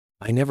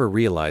I never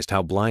realized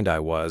how blind I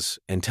was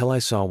until I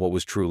saw what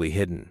was truly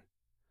hidden.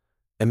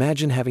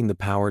 Imagine having the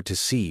power to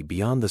see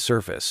beyond the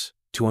surface,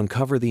 to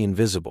uncover the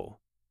invisible,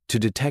 to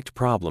detect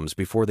problems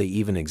before they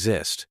even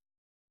exist.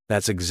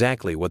 That's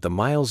exactly what the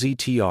Mileseey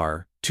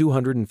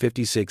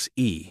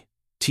TR256E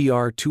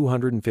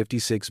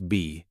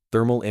TR256B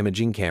thermal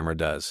imaging camera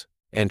does.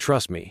 And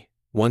trust me,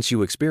 once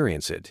you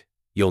experience it,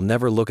 you'll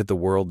never look at the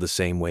world the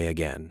same way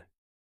again.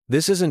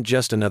 This isn't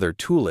just another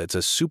tool, it's a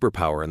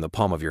superpower in the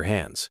palm of your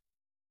hands.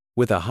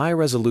 With a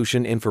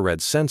high-resolution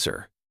infrared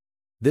sensor,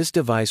 this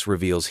device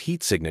reveals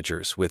heat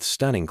signatures with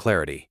stunning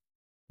clarity.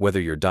 Whether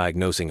you're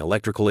diagnosing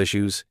electrical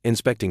issues,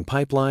 inspecting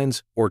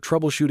pipelines, or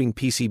troubleshooting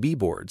PCB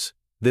boards,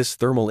 this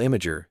thermal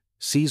imager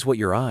sees what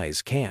your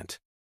eyes can't.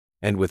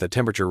 And with a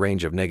temperature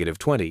range of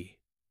 -20,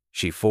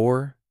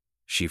 She4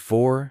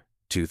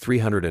 to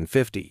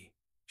 350,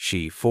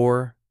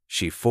 She4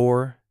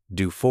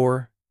 do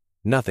 4,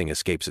 nothing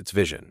escapes its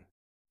vision.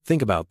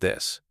 Think about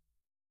this.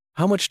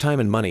 How much time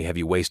and money have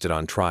you wasted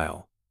on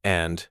trial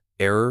and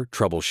error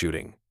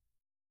troubleshooting?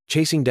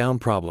 Chasing down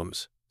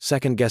problems,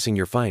 second-guessing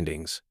your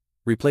findings,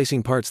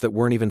 replacing parts that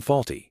weren't even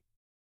faulty.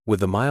 With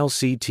the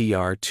Mileseey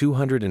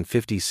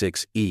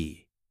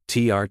TR256E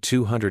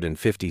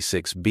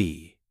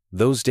TR256B,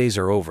 those days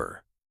are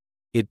over.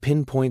 It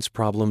pinpoints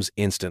problems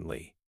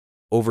instantly.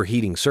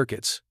 Overheating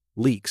circuits,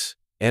 leaks,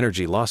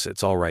 energy loss,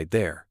 it's all right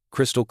there,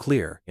 crystal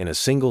clear in a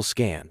single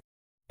scan.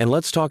 And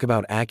let's talk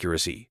about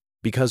accuracy,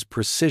 because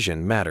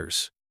precision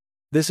matters.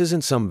 This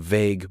isn't some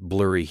vague,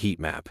 blurry heat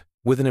map.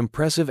 With an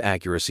impressive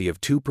accuracy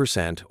of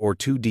 2% or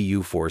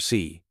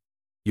 2Du4C,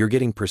 you're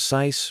getting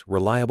precise,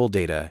 reliable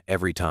data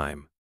every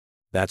time.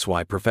 That's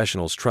why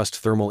professionals trust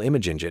Thermal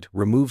Imaging. It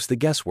removes the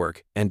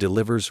guesswork and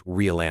delivers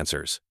real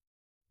answers.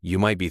 You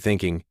might be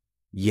thinking,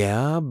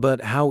 yeah,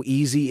 but how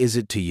easy is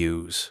it to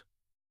use?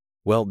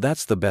 Well,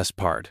 that's the best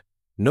part.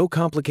 No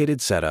complicated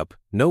setup,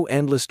 no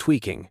endless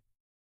tweaking.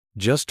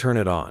 Just turn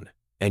it on,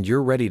 and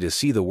you're ready to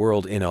see the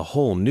world in a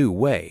whole new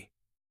way.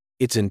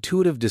 Its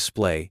intuitive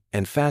display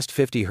and fast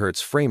 50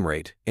 Hz frame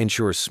rate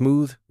ensures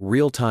smooth,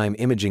 real-time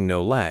imaging,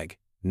 no lag,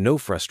 no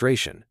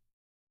frustration.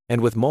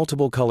 And with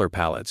multiple color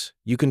palettes,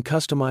 you can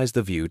customize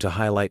the view to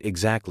highlight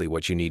exactly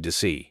what you need to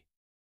see.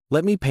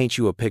 Let me paint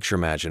you a picture.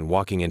 Imagine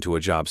walking into a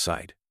job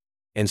site.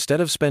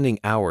 Instead of spending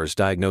hours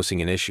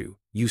diagnosing an issue,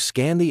 you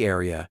scan the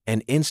area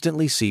and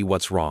instantly see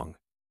what's wrong.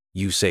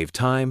 You save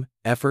time,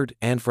 effort,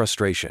 and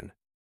frustration.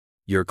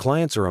 Your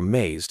clients are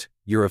amazed,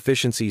 your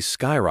efficiency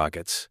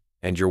skyrockets,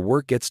 and your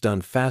work gets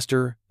done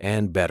faster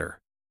and better.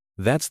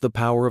 That's the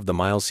power of the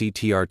Mileseey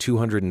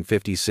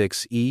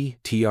TR256E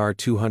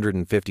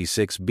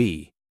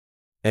TR256B.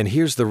 And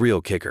here's the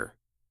real kicker.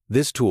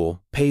 This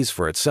tool pays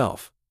for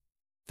itself.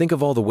 Think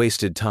of all the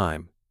wasted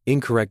time,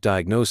 incorrect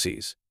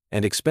diagnoses,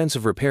 and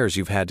expensive repairs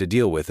you've had to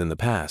deal with in the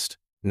past.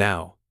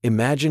 Now,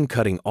 imagine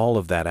cutting all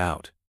of that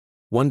out.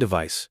 One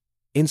device,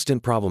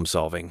 instant problem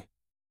solving.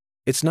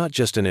 It's not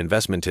just an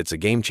investment, it's a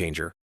game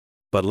changer.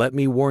 But let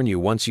me warn you,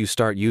 once you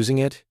start using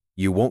it,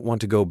 you won't want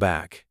to go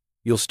back.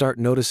 You'll start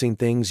noticing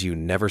things you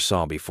never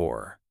saw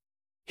before.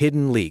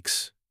 Hidden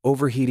leaks,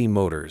 overheating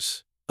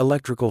motors,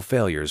 electrical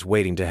failures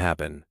waiting to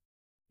happen.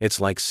 It's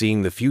like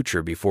seeing the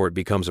future before it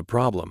becomes a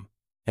problem.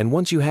 And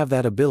once you have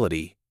that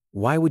ability,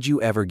 why would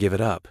you ever give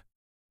it up?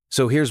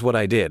 So here's what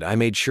I did. I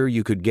made sure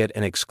you could get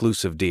an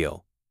exclusive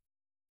deal.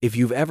 If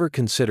you've ever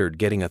considered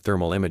getting a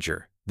thermal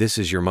imager, this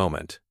is your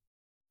moment.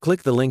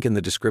 Click the link in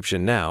the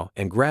description now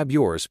and grab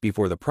yours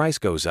before the price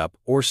goes up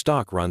or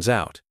stock runs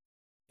out.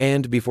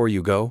 And before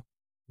you go,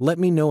 let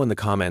me know in the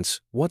comments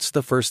what's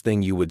the first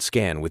thing you would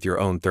scan with your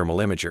own thermal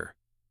imager.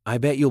 I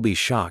bet you'll be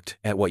shocked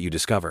at what you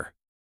discover.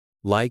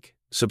 Like,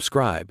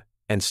 subscribe,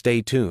 and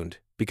stay tuned,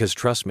 because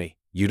trust me,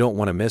 you don't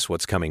want to miss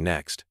what's coming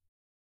next.